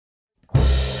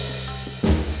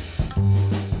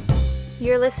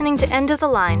You're listening to End of the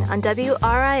Line on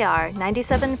WRIR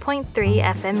 97.3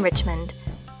 FM Richmond.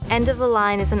 End of the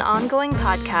Line is an ongoing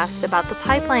podcast about the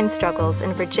pipeline struggles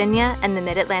in Virginia and the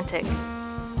Mid-Atlantic.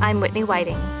 I'm Whitney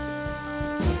Whiting.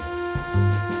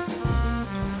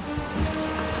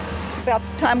 About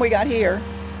the time we got here,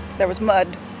 there was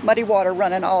muddy water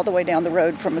running all the way down the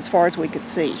road from as far as we could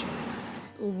see.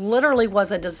 Literally was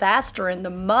a disaster in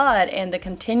the mud and the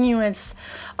continuance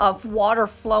of water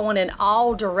flowing in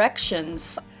all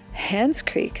directions. Hands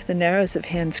Creek, the narrows of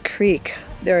Hands Creek,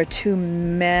 there are two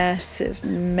massive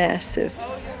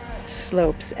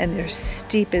slopes, and they're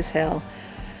steep as hell.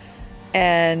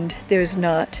 And there's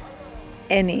not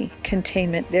any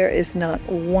containment. There is not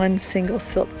one single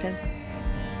silt fence.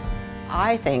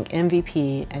 I think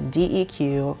MVP and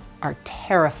DEQ are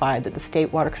terrified that the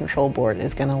State Water Control Board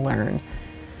is going to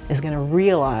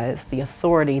realize the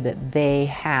authority that they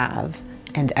have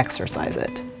and exercise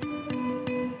it.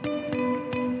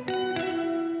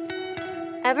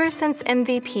 Ever since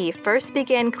MVP first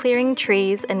began clearing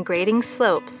trees and grading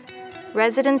slopes,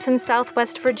 residents in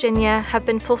Southwest Virginia have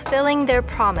been fulfilling their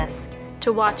promise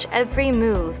to watch every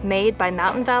move made by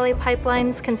Mountain Valley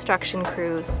Pipeline's construction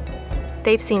crews.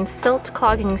 They've seen silt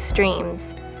clogging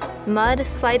streams, mud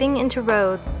sliding into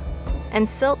roads, and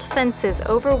silt fences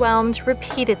overwhelmed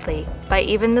repeatedly by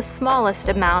even the smallest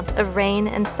amount of rain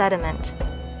and sediment.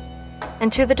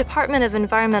 And to the Department of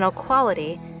Environmental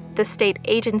Quality, the state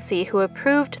agency who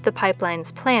approved the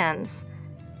pipeline's plans,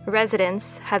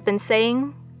 residents have been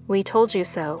saying, "We told you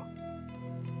so."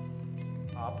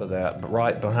 Top of that,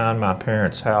 right behind my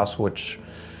parents' house, which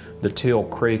the Teal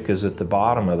Creek is at the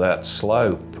bottom of that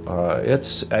slope,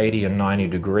 it's 80 and 90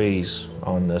 degrees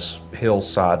on this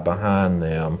hillside behind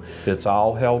them. It's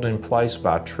all held in place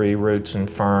by tree roots and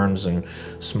ferns and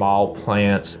small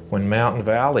plants. When Mountain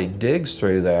Valley digs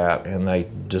through that and they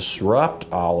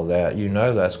disrupt all of that, you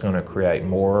know that's going to create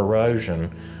more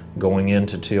erosion going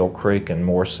into Teal Creek and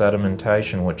more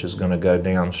sedimentation, which is going to go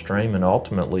downstream and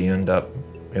ultimately end up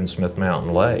in Smith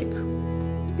Mountain Lake.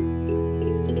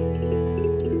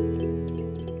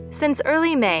 Since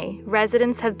early May,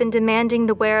 residents have been demanding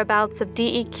the whereabouts of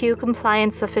DEQ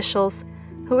compliance officials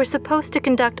who were supposed to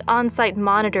conduct on-site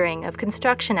monitoring of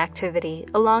construction activity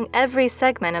along every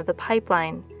segment of the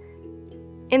pipeline.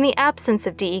 In the absence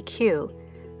of DEQ,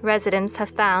 residents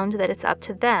have found that it's up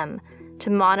to them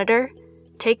to monitor,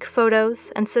 take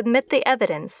photos, and submit the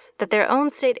evidence that their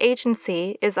own state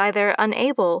agency is either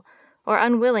unable or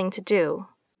unwilling to do.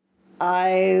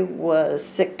 I was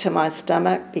sick to my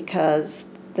stomach because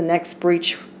the next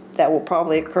breach that will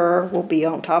probably occur will be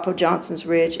on top of Johnson's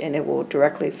Ridge, and it will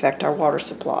directly affect our water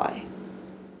supply.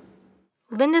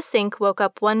 Linda Sink woke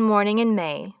up one morning in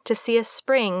May to see a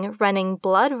spring running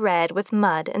blood red with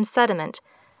mud and sediment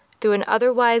through an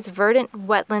otherwise verdant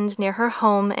wetland near her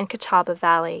home in Catawba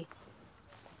Valley.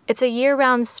 It's a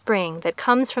year-round spring that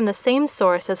comes from the same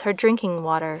source as her drinking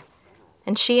water,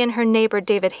 and she and her neighbor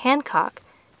David Hancock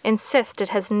insist it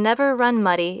has never run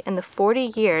muddy in the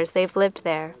 40 years they've lived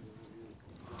there.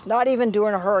 Not even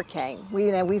during a hurricane.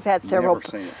 We've had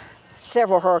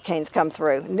several hurricanes come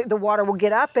through. The water will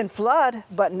get up and flood,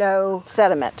 but no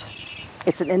sediment.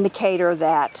 It's an indicator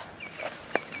that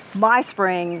my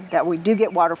spring that we do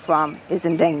get water from is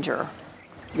in danger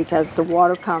because the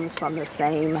water comes from the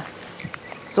same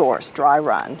source, dry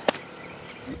run.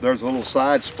 There's a little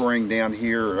side spring down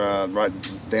here, right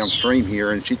downstream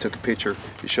here, and she took a picture.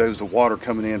 It shows the water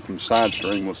coming in from side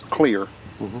stream was clear,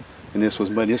 and this was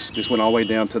muddy. This went all the way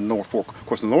down to the North Fork. Of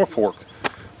course, the North Fork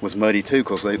was muddy too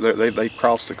because they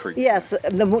crossed the creek. Yes,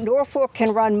 the North Fork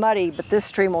can run muddy, but this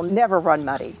stream will never run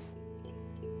muddy.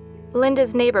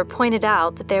 Linda's neighbor pointed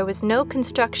out that there was no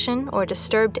construction or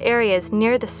disturbed areas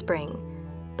near the spring,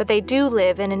 but they do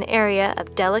live in an area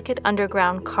of delicate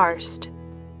underground karst.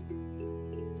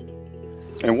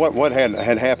 And what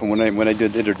had happened when they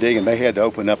did their digging, they had to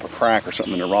open up a crack or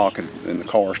something in the rock and in the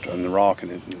karst and the rock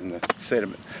and in the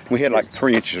sediment. We had like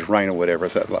 3 inches of rain or whatever.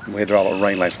 We had all the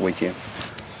rain last weekend.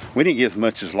 We didn't get as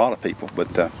much as a lot of people, but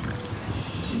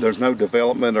there's no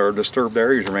development or disturbed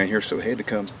areas around here, so it had to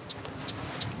come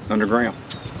underground.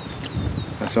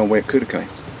 That's the only way it could have came.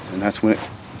 And that's when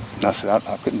I said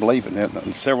I couldn't believe it.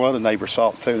 And several other neighbors saw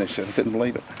it too, and they said I couldn't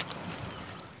believe it.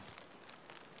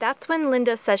 That's when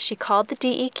Linda says she called the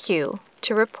DEQ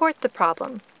to report the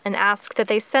problem and ask that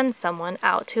they send someone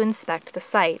out to inspect the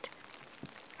site.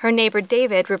 Her neighbor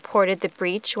David reported the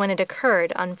breach when it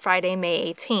occurred on Friday,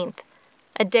 May 18th,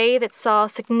 a day that saw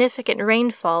significant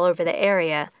rainfall over the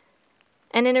area.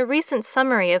 And in a recent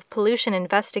summary of pollution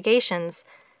investigations,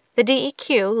 the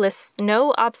DEQ lists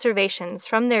no observations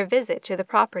from their visit to the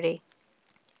property.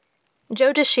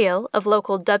 Joe Dashiell of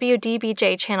local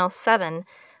WDBJ Channel 7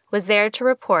 was there to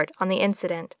report on the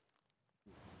incident.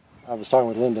 I was talking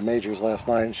with Linda Majors last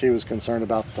night, and she was concerned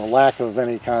about the lack of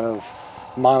any kind of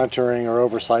monitoring or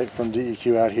oversight from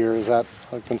DEQ out here. Is that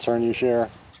a concern you share?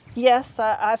 Yes,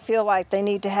 I feel like they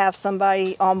need to have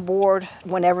somebody on board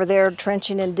whenever they're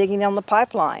trenching and digging on the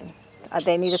pipeline.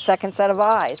 They need a second set of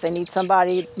eyes. They need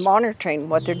somebody monitoring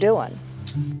what they're doing.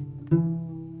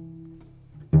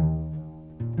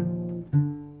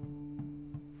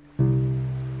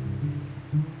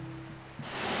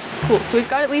 Cool, so we've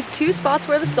got at least 2 spots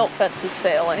where the silt fence is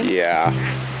failing. Yeah.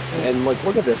 And like,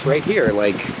 look at this right here.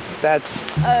 Like, that's...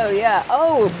 Oh, yeah.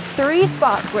 Oh, 3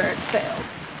 spots where it's failed.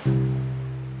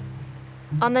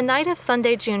 On the night of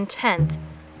Sunday, June 10th,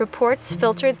 reports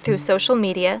filtered through social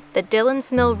media that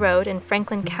Dillon's Mill Road in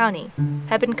Franklin County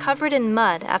had been covered in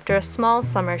mud after a small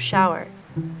summer shower.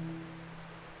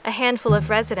 A handful of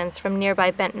residents from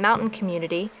nearby Bent Mountain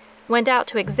community went out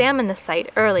to examine the site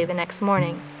early the next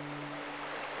morning.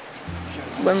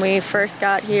 When we first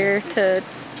got here to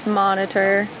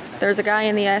monitor, there was a guy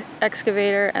in the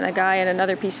excavator and a guy in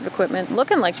another piece of equipment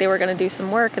looking like they were going to do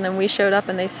some work, and then we showed up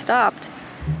and they stopped.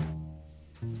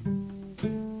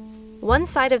 One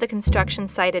side of the construction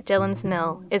site at Dillon's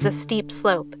Mill is a steep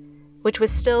slope, which was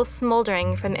still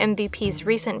smoldering from MVP's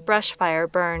recent brush fire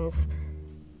burns.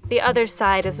 The other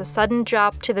side is a sudden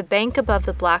drop to the bank above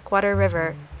the Blackwater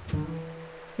River.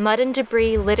 Mud and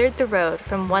debris littered the road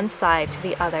from one side to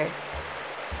the other.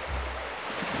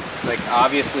 It's like,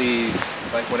 obviously,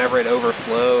 like whenever it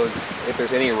overflows, if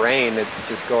there's any rain, it's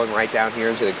just going right down here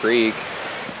into the creek.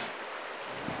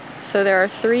 So there are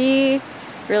 3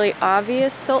 really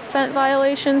obvious silt fence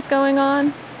violations going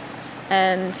on,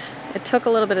 and it took a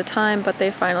little bit of time, but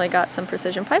they finally got some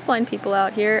Precision Pipeline people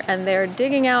out here, and they're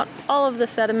digging out all of the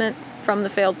sediment from the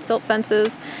failed silt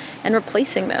fences and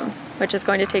replacing them, which is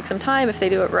going to take some time if they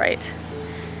do it right.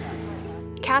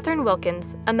 Catherine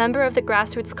Wilkins, a member of the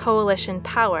grassroots coalition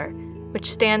POWER,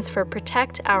 which stands for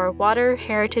Protect Our Water,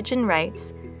 Heritage and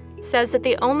Rights, says that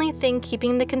the only thing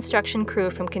keeping the construction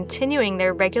crew from continuing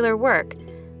their regular work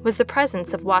was the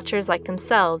presence of watchers like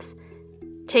themselves,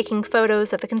 taking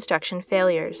photos of the construction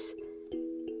failures.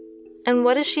 And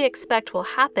what does she expect will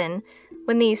happen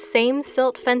when these same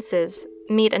silt fences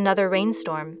meet another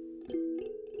rainstorm?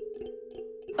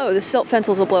 Oh, the silt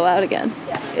fences will blow out again.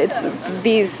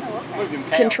 These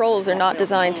controls are not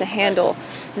designed to handle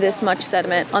this much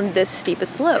sediment on this steep a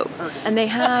slope. And they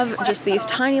have just these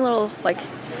tiny little,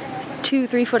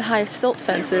 2-3 foot high silt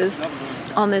fences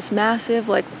on this massive,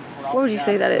 what would you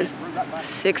say that is,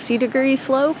 60-degree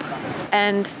slope?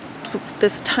 And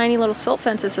this tiny little silt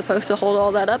fence is supposed to hold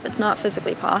all that up. It's not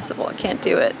physically possible. It can't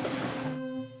do it.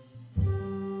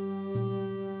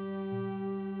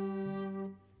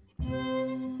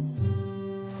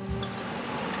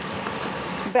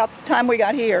 About the time we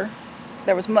got here,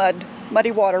 there was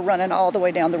muddy water running all the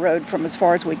way down the road from as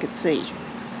far as we could see.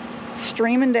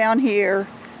 Streaming down here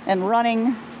and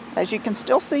running, as you can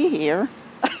still see here.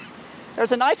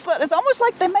 There's a nice, it's almost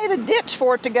like they made a ditch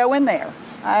for it to go in there.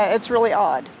 It's really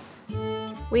odd.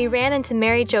 We ran into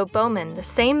Mary Jo Bowman the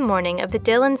same morning of the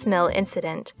Dillon's Mill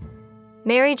incident.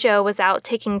 Mary Jo was out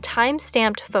taking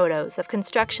time-stamped photos of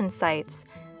construction sites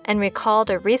and recalled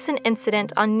a recent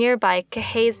incident on nearby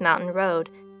Cahays Mountain Road,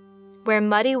 where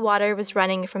muddy water was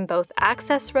running from both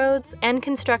access roads and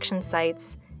construction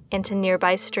sites into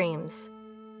nearby streams.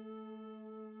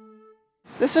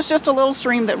 This is just a little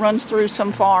stream that runs through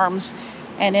some farms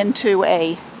and into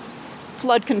a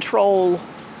flood control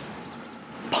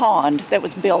pond that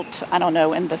was built, in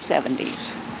the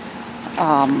 70s.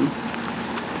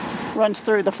 Runs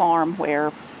through the farm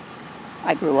where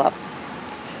I grew up.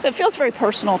 So it feels very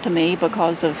personal to me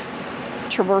because of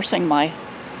traversing my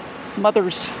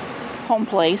mother's home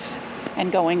place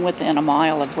and going within a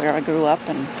mile of where I grew up.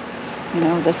 And,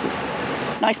 this is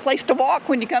a nice place to walk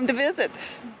when you come to visit.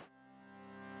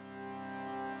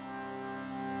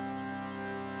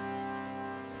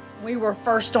 We were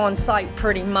first on site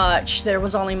pretty much. There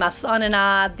was only my son and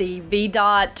I, the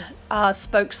VDOT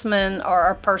spokesman or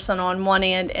a person on one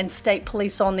end and state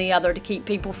police on the other to keep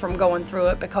people from going through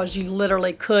it because you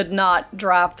literally could not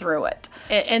drive through it.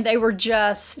 And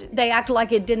they acted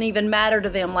like it didn't even matter to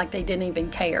them, like they didn't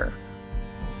even care.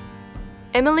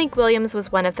 Emily Williams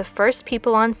was one of the first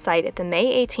people on site at the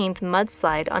May 18th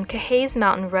mudslide on Cahays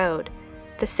Mountain Road,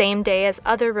 the same day as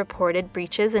other reported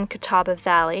breaches in Catawba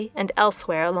Valley and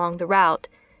elsewhere along the route.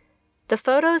 The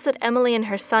photos that Emily and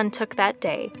her son took that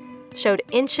day showed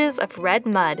inches of red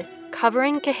mud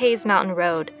covering Cahays Mountain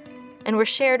Road and were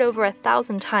shared over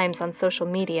 1,000 times on social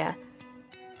media.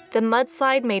 The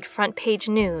mudslide made front-page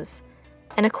news,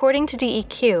 and according to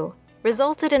DEQ,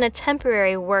 resulted in a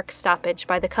temporary work stoppage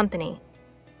by the company,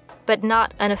 but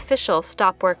not an official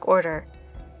stop work order.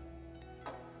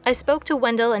 I spoke to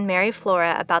Wendell and Mary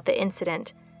Flora about the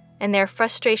incident and their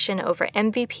frustration over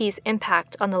MVP's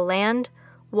impact on the land,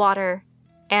 water,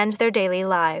 and their daily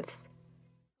lives.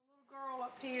 Girl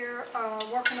up here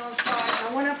working on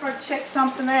site. I went up there to check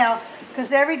something out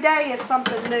because every day it's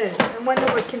something new, and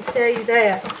Wendell can tell you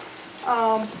that.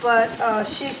 But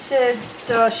she said,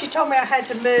 she told me I had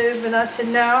to move, and I said,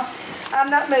 no, I'm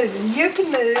not moving. You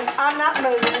can move, I'm not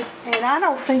moving, and I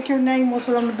don't think your name was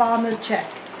on the bottom of the check.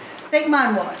 I think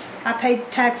mine was. I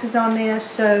paid taxes on this,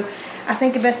 so I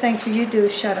think the best thing for you to do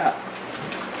is shut up.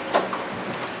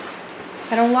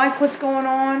 I don't like what's going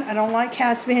on, I don't like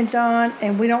how it's being done,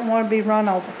 and we don't want to be run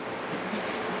over.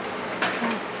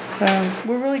 So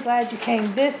we're really glad you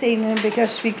came this evening,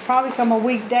 because if you could probably come a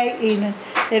weekday evening,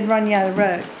 they'd run you out of the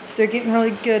road. They're getting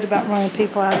really good about running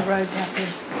people out of the road down here.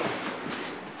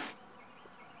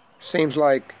 Seems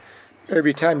like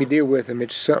every time you deal with them,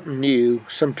 it's something new.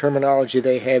 Some terminology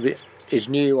they have is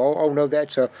new. Oh no,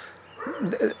 that's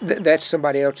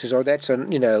somebody else's, or that's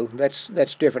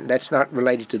that's different. That's not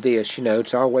related to this.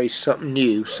 It's always something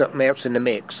new, something else in the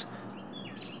mix.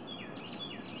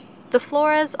 The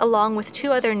Floras, along with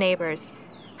 2 other neighbors,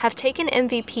 have taken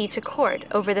MVP to court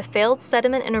over the failed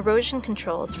sediment and erosion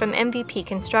controls from MVP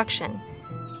Construction.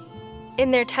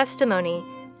 In their testimony,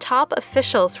 top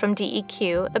officials from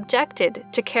DEQ objected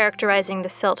to characterizing the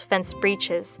silt fence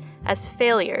breaches as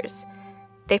failures.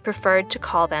 They preferred to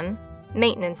call them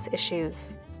maintenance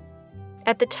issues.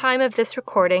 At the time of this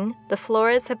recording, the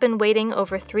Floras have been waiting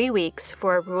over 3 weeks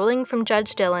for a ruling from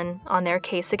Judge Dillon on their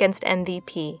case against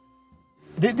MVP.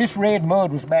 This red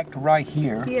mud was back to right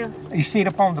here. Yeah. You see it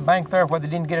up on the bank there where they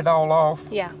didn't get it all off?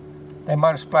 Yeah. They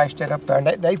might have splashed that up there, and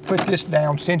they've put this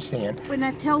down since then. When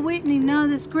I tell Whitney none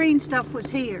of this green stuff was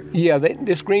here. Yeah,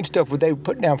 this green stuff they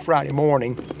put down Friday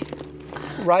morning.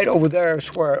 Right over there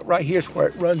is right here's where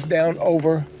it runs down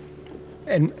over,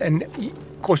 and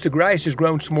of course the grass has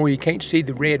grown some more. You can't see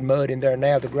the red mud in there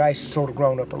now. The grass has sort of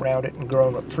grown up around it and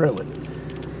grown up through it.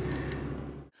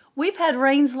 We've had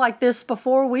rains like this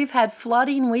before. We've had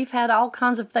flooding. We've had all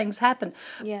kinds of things happen.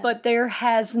 Yeah. But there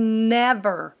has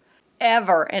never,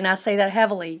 ever, and I say that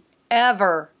heavily,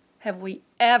 ever have we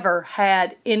ever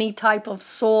had any type of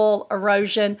soil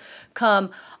erosion come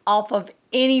off of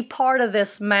any part of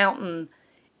this mountain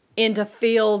into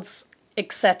fields,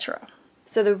 etc.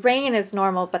 So the rain is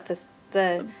normal, but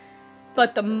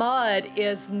the mud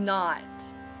is not.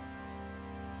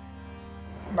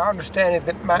 My understanding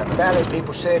that Mountain Valley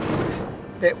people said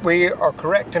that we are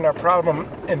correcting our problem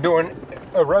and doing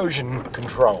erosion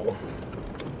control.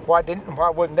 Why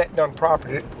wasn't that done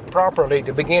properly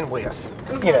to begin with?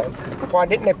 Why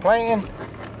didn't they plan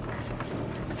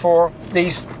for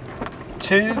these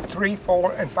 2, 3,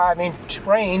 4, and 5-inch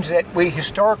rains that we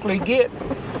historically get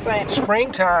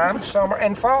springtime, summer,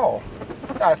 and fall?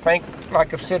 I think,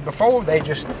 like I've said before, they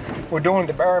just were doing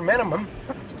the bare minimum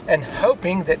and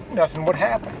hoping that nothing would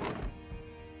happen.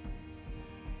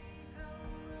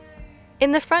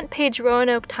 In the front page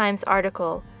Roanoke Times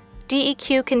article,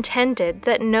 DEQ contended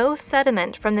that no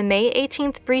sediment from the May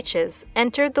 18th breaches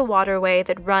entered the waterway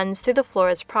that runs through the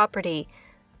Flora's property,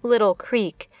 Little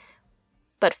Creek,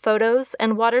 but photos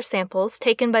and water samples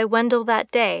taken by Wendell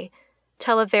that day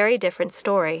tell a very different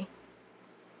story.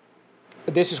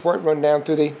 This is where it runs down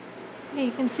through the Yeah,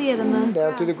 you can see it in the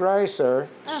down through the grass there.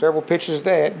 Several pictures of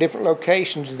that, different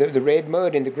locations, the red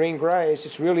mud and the green grass.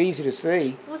 It's really easy to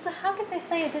see. Well, so how could they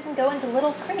say it didn't go into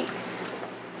Little Creek?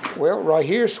 Well, right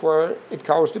here's where it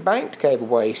caused the bank to cave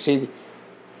away. See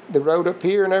the road up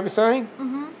here and everything?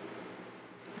 Mm-hmm.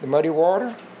 The muddy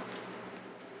water?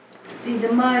 See,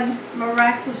 the mud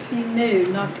miraculously knew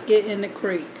not to get in the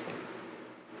creek.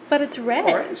 But it's red.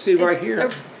 All right, see right here.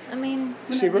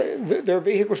 See, there are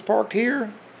vehicles parked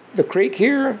here. The creek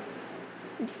here.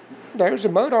 There's the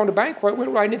mud on the bank where it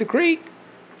went right into the creek.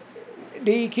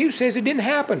 DEQ says it didn't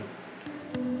happen.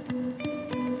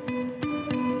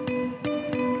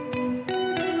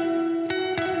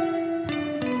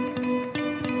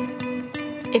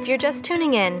 If you're just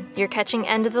tuning in, you're catching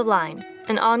End of the Line,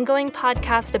 an ongoing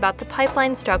podcast about the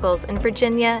pipeline struggles in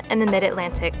Virginia and the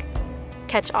Mid-Atlantic.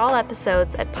 Catch all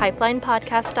episodes at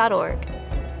pipelinepodcast.org.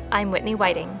 I'm Whitney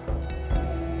Whiting.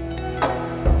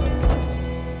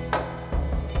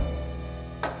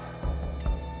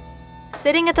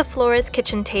 Sitting at the Flora's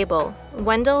kitchen table,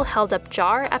 Wendell held up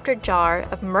jar after jar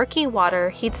of murky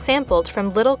water he'd sampled from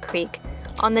Little Creek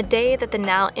on the day that the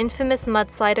now infamous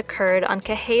mudslide occurred on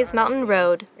Cahays Mountain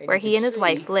Road, where he and his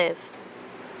wife live.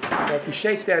 Now, if you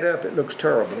shake that up, it looks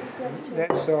terrible.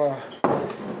 That's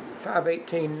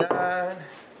 518.9,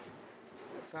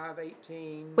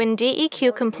 518. When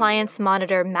DEQ compliance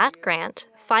monitor Matt Grant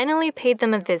finally paid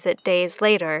them a visit days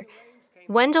later,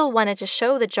 Wendell wanted to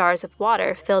show the jars of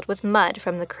water filled with mud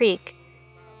from the creek.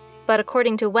 But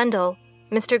according to Wendell,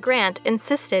 Mr. Grant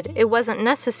insisted it wasn't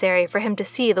necessary for him to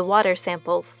see the water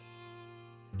samples.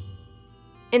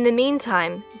 In the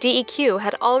meantime, DEQ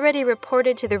had already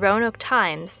reported to the Roanoke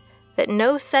Times that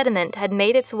no sediment had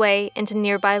made its way into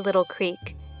nearby Little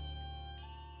Creek.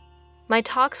 My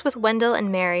talks with Wendell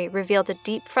and Mary revealed a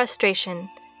deep frustration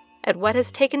at what has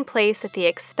taken place at the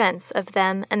expense of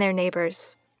them and their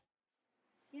neighbors.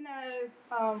 You know,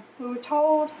 we were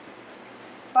told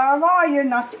by our lawyer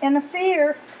not to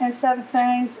interfere in some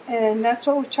things, and that's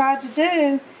what we tried to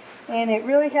do, and it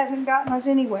really hasn't gotten us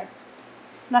anywhere,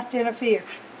 not to interfere.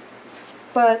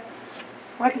 But,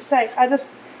 like I say,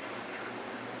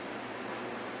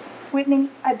 Whitney,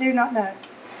 I do not know.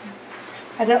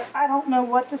 I don't know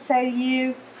what to say to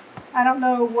you. I don't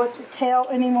know what to tell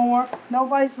anymore.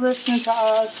 Nobody's listening to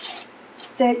us.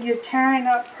 That you're tearing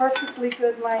up perfectly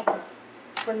good land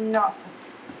for nothing.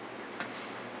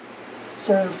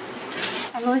 So,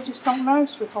 I really just don't know,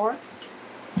 sweetheart.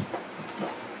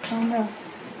 I don't know.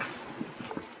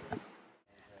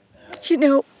 You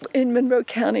know, in Monroe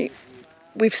County,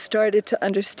 we've started to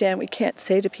understand we can't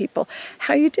say to people,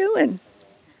 "How you doing?"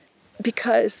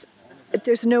 Because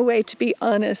there's no way to be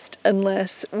honest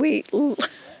unless we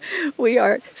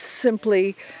are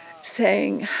simply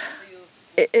saying,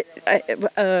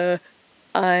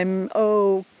 I'm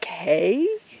okay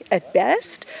at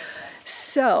best.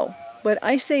 So what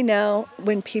I say now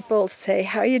when people say,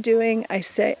 "How are you doing?" I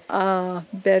say,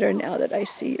 better now that I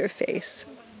see your face.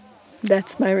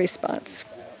 That's my response.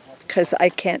 Because I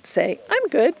can't say, "I'm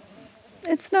good."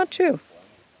 It's not true.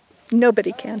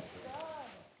 Nobody can.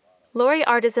 Lori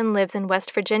Artisan lives in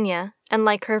West Virginia, and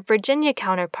like her Virginia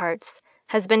counterparts,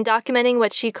 has been documenting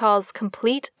what she calls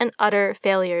complete and utter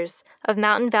failures of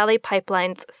Mountain Valley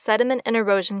Pipeline's sediment and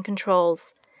erosion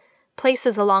controls,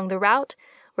 places along the route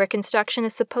where construction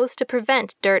is supposed to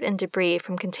prevent dirt and debris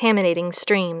from contaminating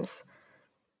streams.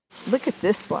 Look at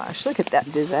this wash. Look at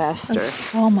that disaster.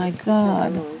 Oh my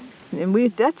God.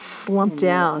 And that's slumped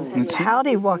down. And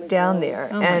Howdy walked down there.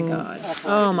 Oh my God.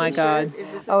 Oh my God.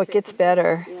 Oh, it gets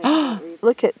better.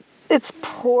 Look at, it's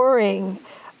pouring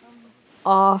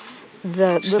off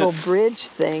the little bridge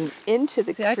thing into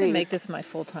the creek. I can make this my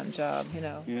full-time job, you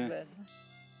know. Yeah.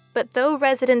 But though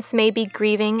residents may be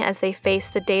grieving as they face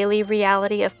the daily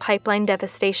reality of pipeline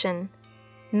devastation,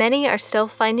 many are still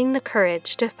finding the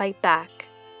courage to fight back.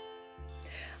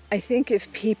 I think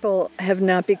if people have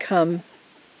not become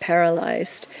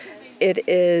paralyzed, it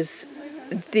is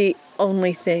the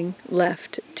only thing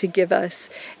left to give us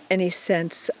any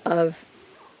sense of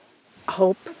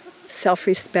hope,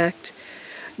 self-respect.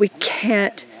 We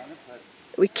can't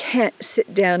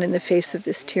sit down in the face of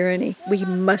this tyranny. We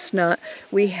must not.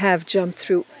 We have jumped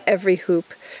through every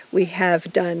hoop. We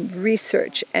have done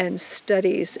research and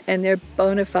studies, and they're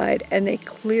bona fide, and they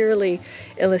clearly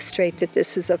illustrate that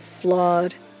this is a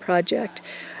flawed project.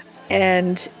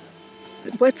 And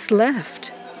what's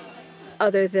left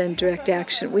other than direct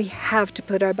action? We have to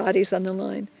put our bodies on the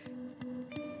line.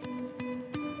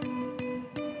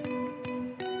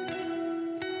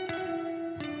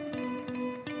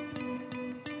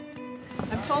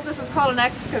 I'm told this is called an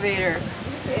excavator.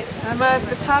 I'm at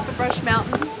the top of Brush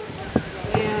Mountain,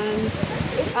 and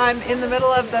I'm in the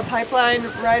middle of the pipeline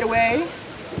right away,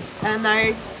 and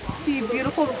I see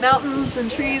beautiful mountains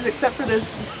and trees except for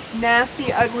this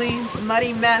nasty, ugly,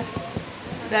 muddy mess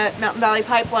that Mountain Valley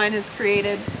Pipeline has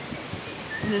created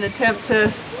in an attempt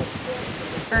to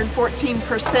earn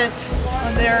 14%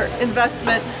 on their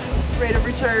investment rate of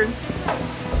return.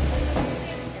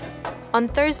 On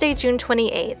Thursday, June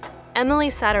 28th, Emily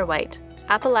Satterwhite,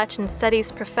 Appalachian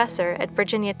Studies professor at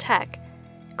Virginia Tech,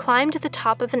 climbed to the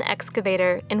top of an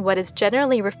excavator in what is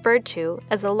generally referred to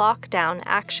as a lockdown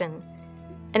action,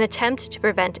 an attempt to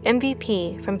prevent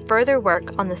MVP from further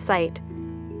work on the site.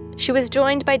 She was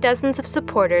joined by dozens of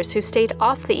supporters who stayed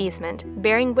off the easement,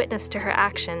 bearing witness to her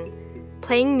action,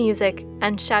 playing music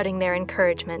and shouting their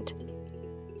encouragement.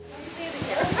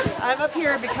 I'm up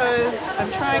here because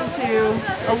I'm trying to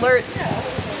alert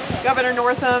Governor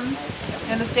Northam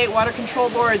and the State Water Control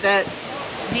Board that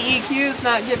DEQ is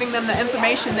not giving them the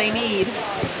information they need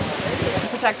to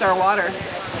protect our water.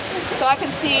 So I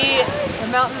can see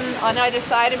the mountain on either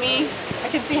side of me. I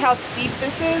can see how steep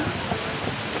this is.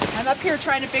 I'm up here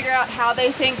trying to figure out how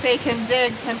they think they can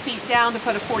dig 10 feet down to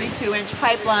put a 42-inch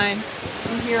pipeline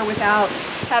in here without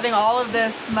having all of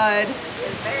this mud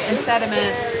and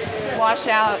sediment wash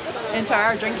out into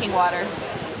our drinking water.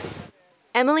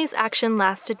 Emily's action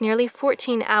lasted nearly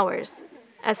 14 hours,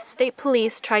 as state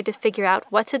police tried to figure out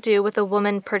what to do with a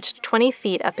woman perched 20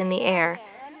 feet up in the air.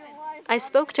 I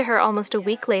spoke to her almost a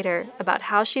week later about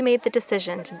how she made the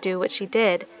decision to do what she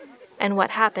did and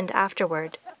what happened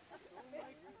afterward.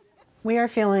 We are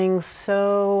feeling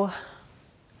so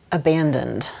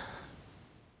abandoned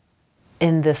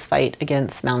in this fight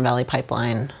against Mountain Valley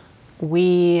Pipeline.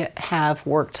 We have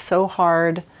worked so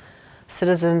hard.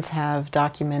 Citizens have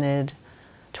documented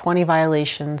 20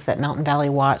 violations that Mountain Valley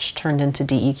Watch turned into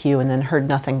DEQ and then heard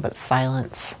nothing but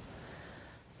silence.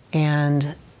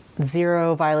 And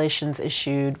 0 violations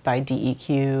issued by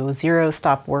DEQ, 0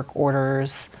 stop work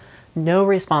orders, no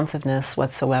responsiveness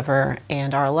whatsoever.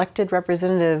 And our elected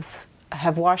representatives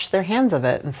have washed their hands of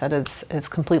it and said it's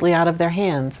completely out of their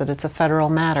hands, that it's a federal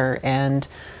matter. And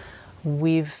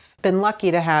we've been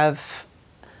lucky to have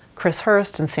Chris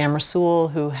Hurst and Sam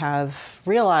Rasool, who have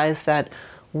realized that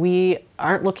we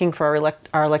aren't looking for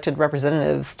our elected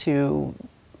representatives to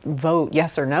vote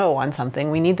yes or no on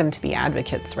something. We need them to be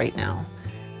advocates right now.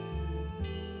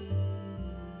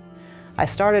 I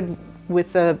started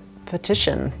with the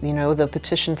petition, the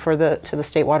petition to the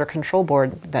State Water Control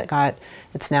Board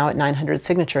it's now at 900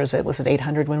 signatures. It was at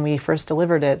 800 when we first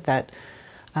delivered it, that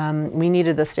we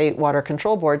needed the State Water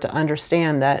Control Board to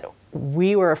understand that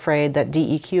we were afraid that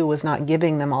DEQ was not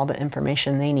giving them all the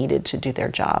information they needed to do their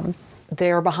job.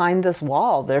 They're behind this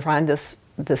wall. They're behind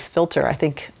this filter. I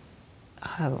think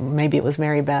maybe it was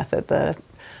Mary Beth at the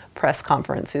press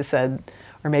conference who said,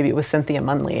 or maybe it was Cynthia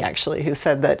Munley actually, who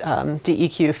said that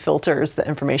DEQ filters the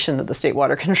information that the State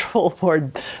Water Control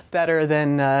Board better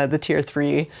than the Tier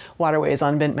 3 waterways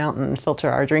on Bent Mountain filter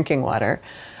our drinking water.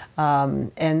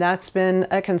 And that's been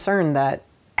a concern, that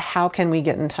how can we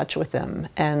get in touch with them?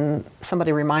 And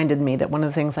somebody reminded me that one of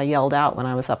the things I yelled out when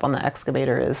I was up on the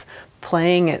excavator is,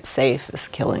 playing it safe is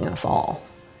killing us all.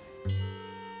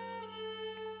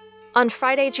 On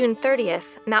Friday, June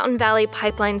 30th, Mountain Valley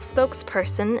Pipeline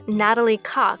spokesperson Natalie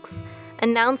Cox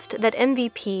announced that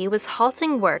MVP was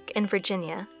halting work in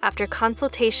Virginia after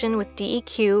consultation with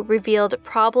DEQ revealed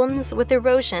problems with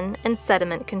erosion and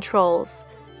sediment controls.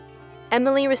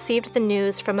 Emily received the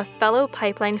news from a fellow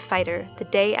pipeline fighter the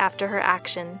day after her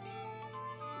action.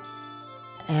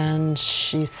 And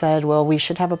she said, well, we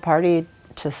should have a party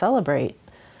to celebrate.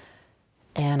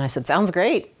 And I said, sounds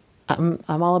great. I'm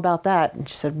all about that. And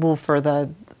she said, well, for the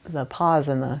pause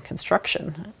in the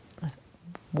construction. I said,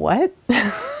 what?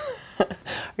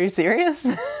 Are you serious?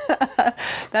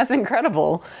 That's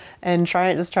incredible. And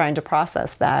just trying to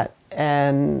process that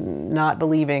and not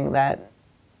believing that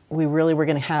we really were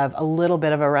going to have a little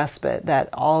bit of a respite, that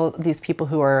all these people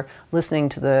who are listening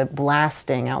to the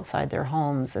blasting outside their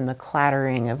homes and the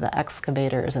clattering of the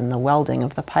excavators and the welding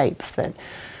of the pipes, that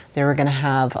they were going to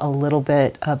have a little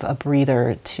bit of a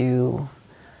breather to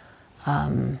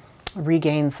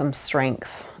regain some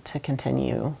strength to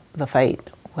continue the fight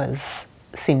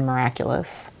seemed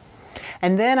miraculous.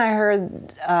 And then I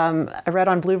read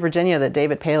on Blue Virginia that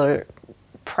David Paler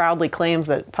proudly claims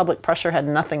that public pressure had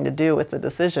nothing to do with the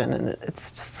decision, and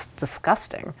it's just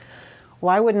disgusting.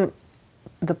 Why wouldn't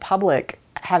the public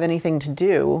have anything to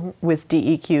do with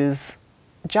DEQ's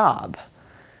job?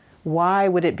 Why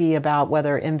would it be about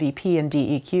whether MVP and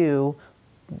DEQ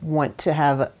want to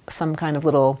have some kind of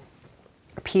little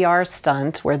PR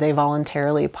stunt where they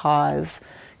voluntarily pause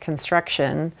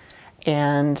construction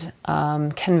and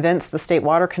convince the State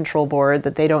Water Control Board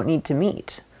that they don't need to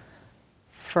meet?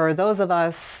 For those of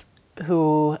us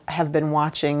who have been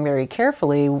watching very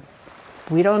carefully,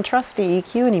 we don't trust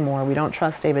DEQ anymore. We don't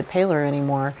trust David Paler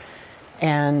anymore.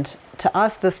 And to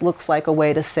us, this looks like a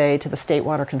way to say to the State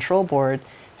Water Control Board,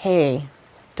 hey,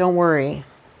 don't worry.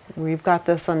 We've got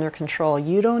this under control.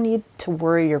 You don't need to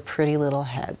worry your pretty little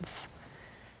heads.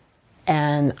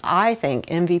 And I think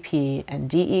MVP and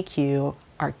DEQ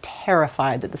are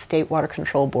terrified that the State Water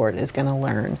Control Board is going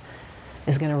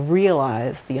to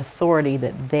realize the authority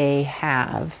that they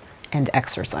have and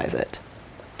exercise it,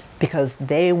 because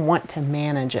they want to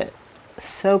manage it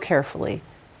so carefully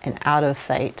and out of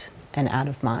sight and out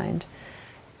of mind.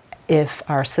 If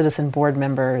our citizen board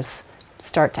members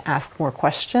start to ask more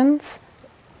questions,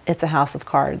 it's a house of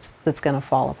cards that's going to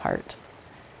fall apart.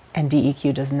 And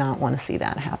DEQ does not want to see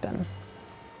that happen.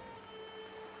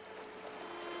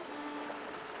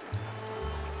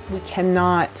 We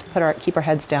cannot keep our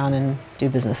heads down and do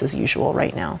business as usual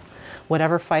right now.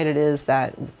 Whatever fight it is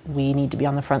that we need to be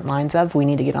on the front lines of, we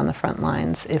need to get on the front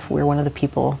lines if we're one of the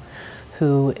people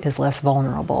who is less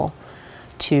vulnerable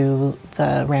to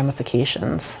the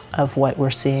ramifications of what we're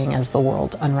seeing as the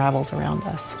world unravels around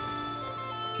us.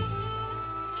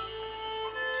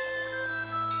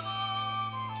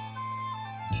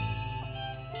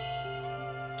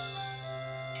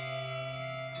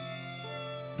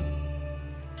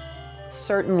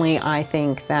 Certainly, I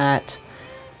think that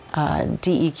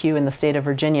DEQ in the state of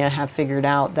Virginia have figured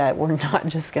out that we're not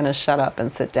just going to shut up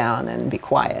and sit down and be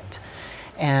quiet,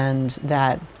 and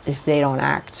that if they don't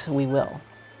act, we will.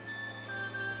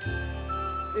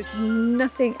 There's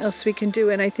nothing else we can do,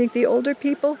 and I think the older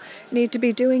people need to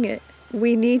be doing it.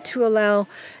 We need to allow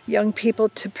young people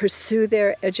to pursue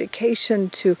their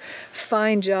education, to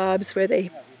find jobs where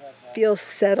they feel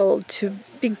settled, to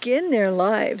begin their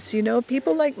lives. You know,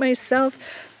 people like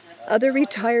myself, other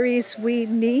retirees, we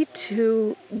need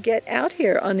to get out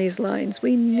here on these lines.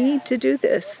 We need to do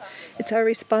this. It's our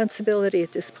responsibility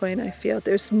at this point, I feel.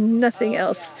 There's nothing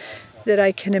else that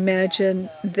I can imagine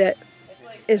that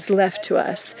is left to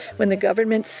us. When the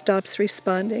government stops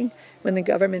responding, when the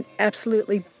government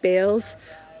absolutely bails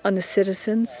on the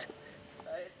citizens,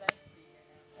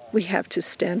 we have to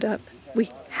stand up. We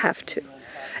have to.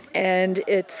 And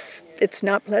it's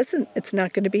not pleasant. It's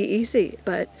not going to be easy,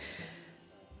 but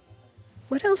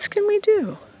what else can we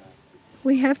do?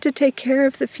 We have to take care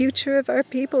of the future of our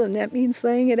people, and that means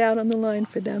laying it out on the line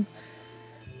for them.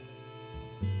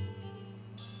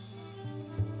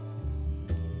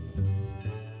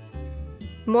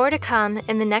 More to come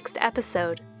in the next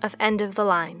episode of End of the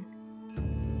Line.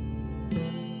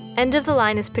 End of the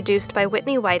Line is produced by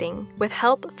Whitney Whiting with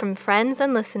help from friends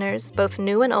and listeners, both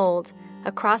new and old,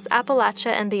 across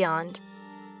Appalachia and beyond.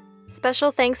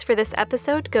 Special thanks for this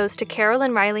episode goes to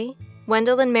Carolyn Riley,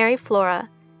 Wendell and Mary Flora,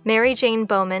 Mary Jane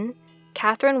Bowman,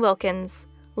 Catherine Wilkins,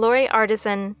 Lori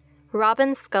Artisan,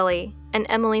 Robin Scully, and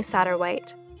Emily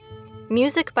Satterwhite.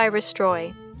 Music by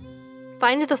Restroy.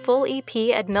 Find the full EP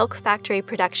at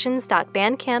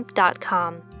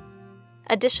milkfactoryproductions.bandcamp.com.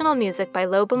 Additional music by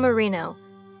Lobo Marino.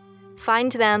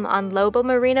 Find them on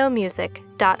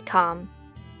lobomarinomusic.com.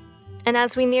 And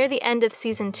as we near the end of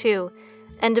Season 2,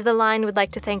 End of the Line would like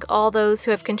to thank all those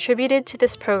who have contributed to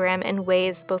this program in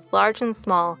ways both large and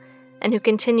small, and who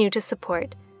continue to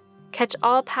support. Catch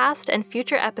all past and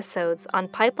future episodes on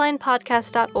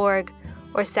pipelinepodcast.org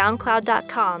or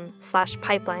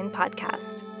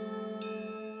soundcloud.com/pipelinepodcast.